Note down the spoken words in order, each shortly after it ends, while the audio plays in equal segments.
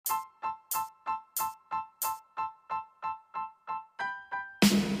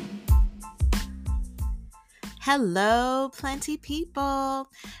Hello, Plenty people,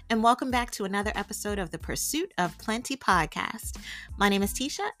 and welcome back to another episode of the Pursuit of Plenty podcast. My name is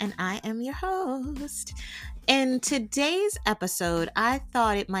Tisha, and I am your host. In today's episode, I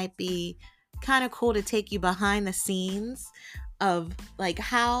thought it might be kind of cool to take you behind the scenes of like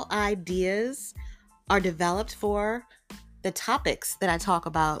how ideas are developed for the topics that I talk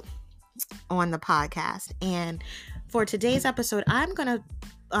about on the podcast. And for today's episode, I'm going to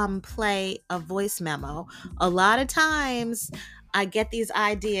play a voice memo. A lot of times I get these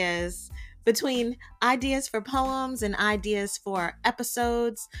ideas between ideas for poems and ideas for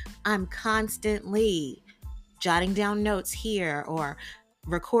episodes. I'm constantly jotting down notes here or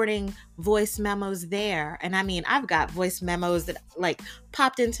recording voice memos there. And I mean, I've got voice memos that like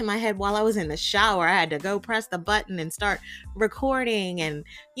popped into my head while I was in the shower. I had to go press the button and start recording and,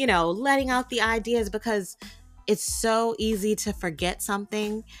 letting out the ideas because it's so easy to forget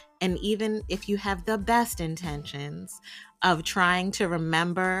something. And even if you have the best intentions of trying to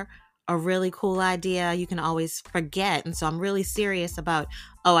remember a really cool idea, you can always forget. And so I'm really serious about,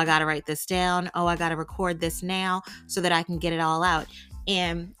 I got to write this down. I got to record this now so that I can get it all out.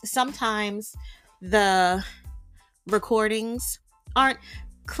 And sometimes the recordings aren't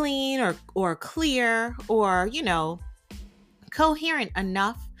clean or clear or, coherent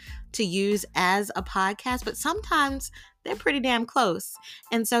enough to use as a podcast, but sometimes they're pretty damn close.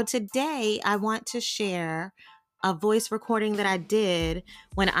 And so today I want to share a voice recording that I did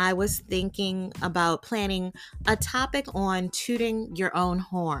when I was thinking about planning a topic on tooting your own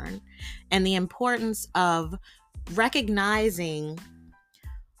horn and the importance of recognizing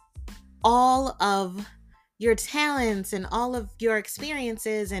all of your talents and all of your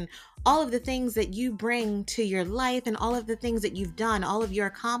experiences and all of the things that you bring to your life and all of the things that you've done, all of your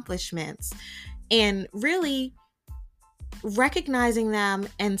accomplishments, and really recognizing them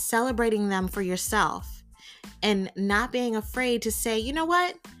and celebrating them for yourself and not being afraid to say, you know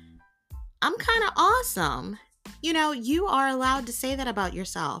what? I'm kind of awesome. You are allowed to say that about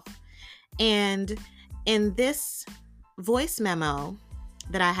yourself. And in this voice memo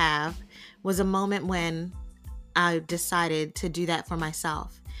that I have was a moment when I decided to do that for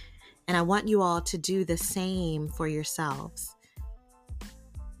myself. And I want you all to do the same for yourselves.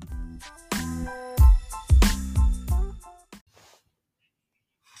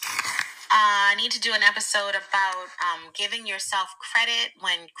 I need to do an episode about giving yourself credit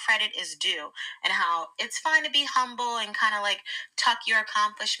when credit is due and how it's fine to be humble and kind of like tuck your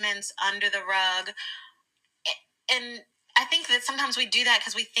accomplishments under the rug. And I think that sometimes we do that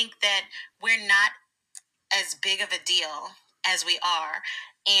because we think that we're not as big of a deal as we are.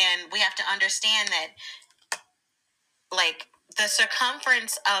 And we have to understand that like the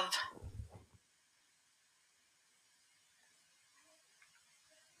circumference of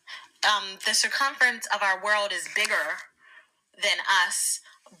our world is bigger than us,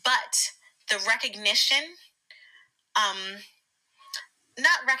 but the recognition,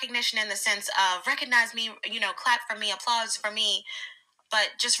 not recognition in the sense of recognize me, clap for me, applause for me,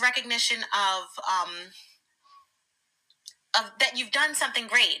 but just recognition of that you've done something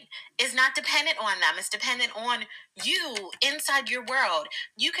great is not dependent on them. It's dependent on you inside your world.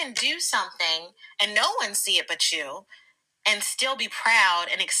 You can do something and no one see it but you and still be proud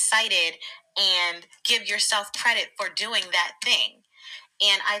and excited and give yourself credit for doing that thing.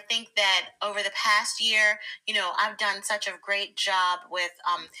 And I think that over the past year, I've done such a great job with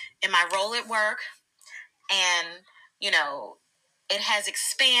in my role at work, and it has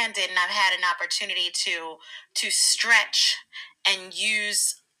expanded, and I've had an opportunity to stretch and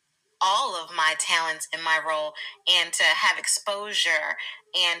use all of my talents in my role and to have exposure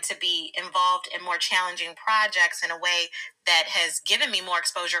and to be involved in more challenging projects in a way that has given me more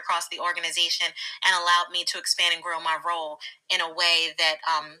exposure across the organization and allowed me to expand and grow my role in a way that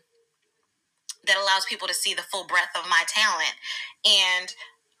that allows people to see the full breadth of my talent. And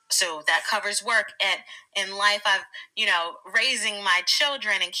so that covers work. And in life, I've, raising my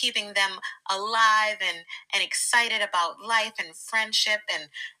children and keeping them alive and excited about life and friendship and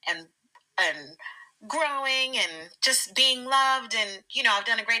growing and just being loved. And, I've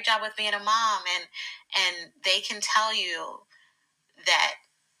done a great job with being a mom, and they can tell you that,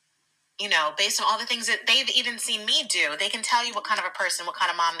 based on all the things that they've even seen me do, they can tell you what kind of a person, what kind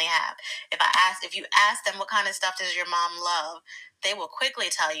of mom they have. If you ask them what kind of stuff does your mom love, they will quickly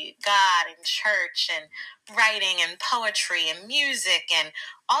tell you God and church and writing and poetry and music and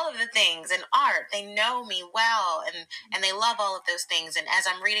all of the things and art. They know me well and they love all of those things. And as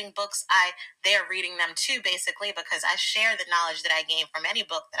I'm reading books, they are reading them too, basically, because I share the knowledge that I gain from any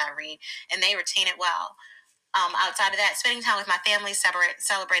book that I read, and they retain it well. Outside of that, spending time with my family,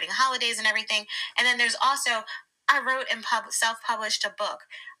 celebrating holidays and everything. And then there's also, I wrote and self-published a book.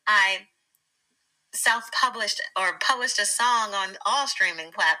 I self-published or published a song on all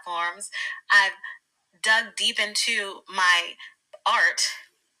streaming platforms. I've dug deep into my art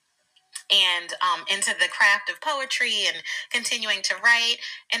and into the craft of poetry and continuing to write,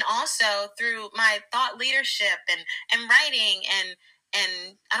 and also through my thought leadership and writing and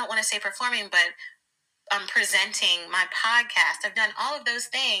I don't want to say performing, but presenting my podcast. I've done all of those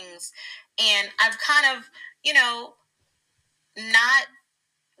things, and I've kind of, not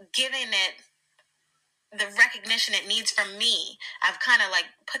given it the recognition it needs from me. I've kind of like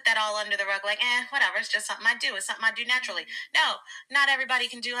put that all under the rug, like, whatever, it's just something I do. It's something I do naturally. No, not everybody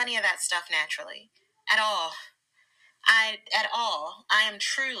can do any of that stuff naturally at all. I am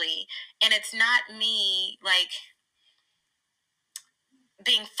truly, and it's not me like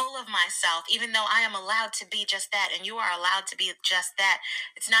being full of myself, even though I am allowed to be just that, and you are allowed to be just that.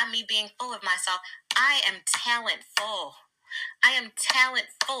 It's not me being full of myself. I am talentful. I am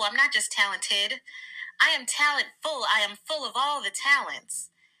talentful. I'm not just talented. I am talentful. I am full of all the talents.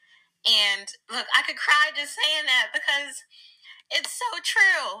 And look, I could cry just saying that because it's so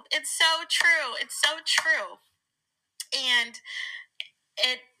true. It's so true. It's so true. And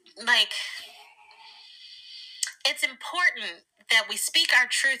it, like, it's important that we speak our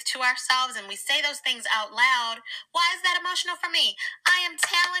truth to ourselves and we say those things out loud. Why is that emotional for me? I am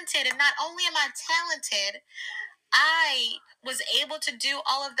talented, and not only am I talented, I was able to do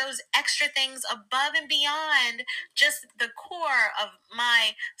all of those extra things above and beyond just the core of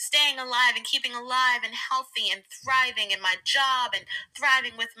my staying alive and keeping alive and healthy and thriving in my job and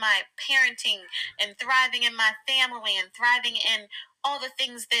thriving with my parenting and thriving in my family and thriving in all the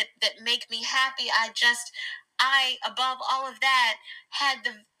things that make me happy. I, above all of that, had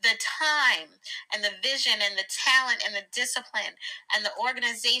the time and the vision and the talent and the discipline and the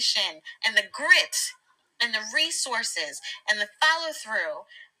organization and the grit and the resources and the follow through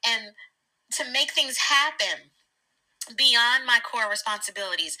and to make things happen beyond my core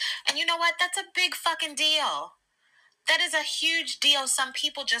responsibilities. And you know what? That's a big fucking deal. That is a huge deal. Some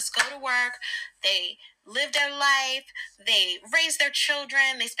people just go to work, they live their life, they raise their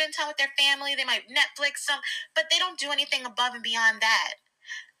children, they spend time with their family, they might Netflix some, but they don't do anything above and beyond that.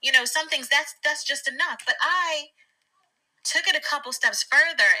 Some things that's just enough. But I took it a couple steps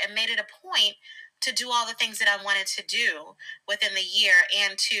further and made it a point to do all the things that I wanted to do within the year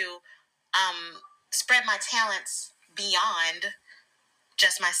and to spread my talents beyond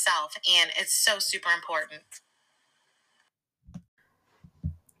just myself. And it's so super important.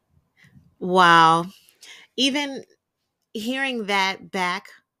 Wow. Even hearing that back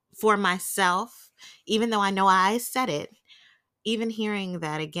for myself, even though I know I said it, even hearing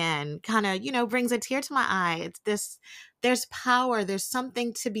that again kind of, brings a tear to my eye. It's this, there's power, there's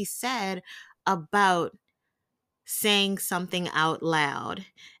something to be said about saying something out loud.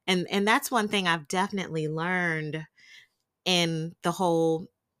 And that's one thing I've definitely learned in the whole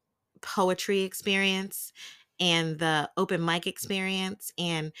poetry experience and the open mic experience.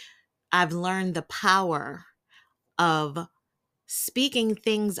 And I've learned the power of speaking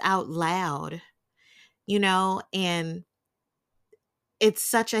things out loud, and it's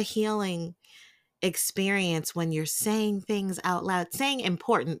such a healing experience when you're saying things out loud, saying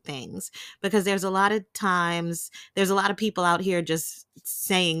important things, because there's a lot of people out here just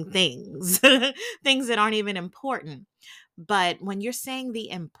saying things, things that aren't even important. But when you're saying the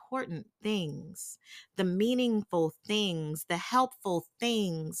important things, the meaningful things, the helpful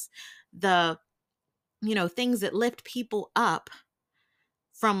things, the, things that lift people up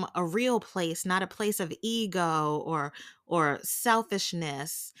from a real place, not a place of ego or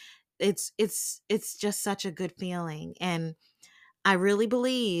selfishness, it's just such a good feeling. And I really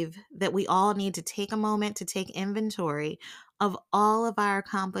believe that we all need to take a moment to take inventory of all of our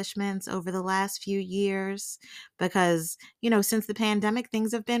accomplishments over the last few years, because, since the pandemic,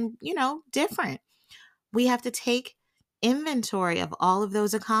 things have been, different. We have to take inventory of all of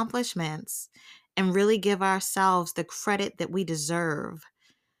those accomplishments and really give ourselves the credit that we deserve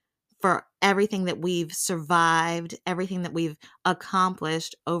for everything that we've survived, everything that we've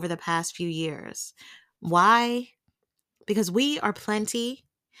accomplished over the past few years. Why? Because we are plenty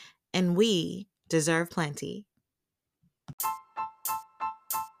and we deserve plenty.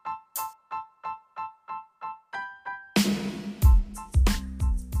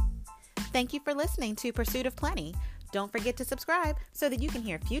 Thank you for listening to Pursuit of Plenty. Don't forget to subscribe so that you can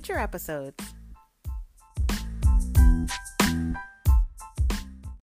hear future episodes.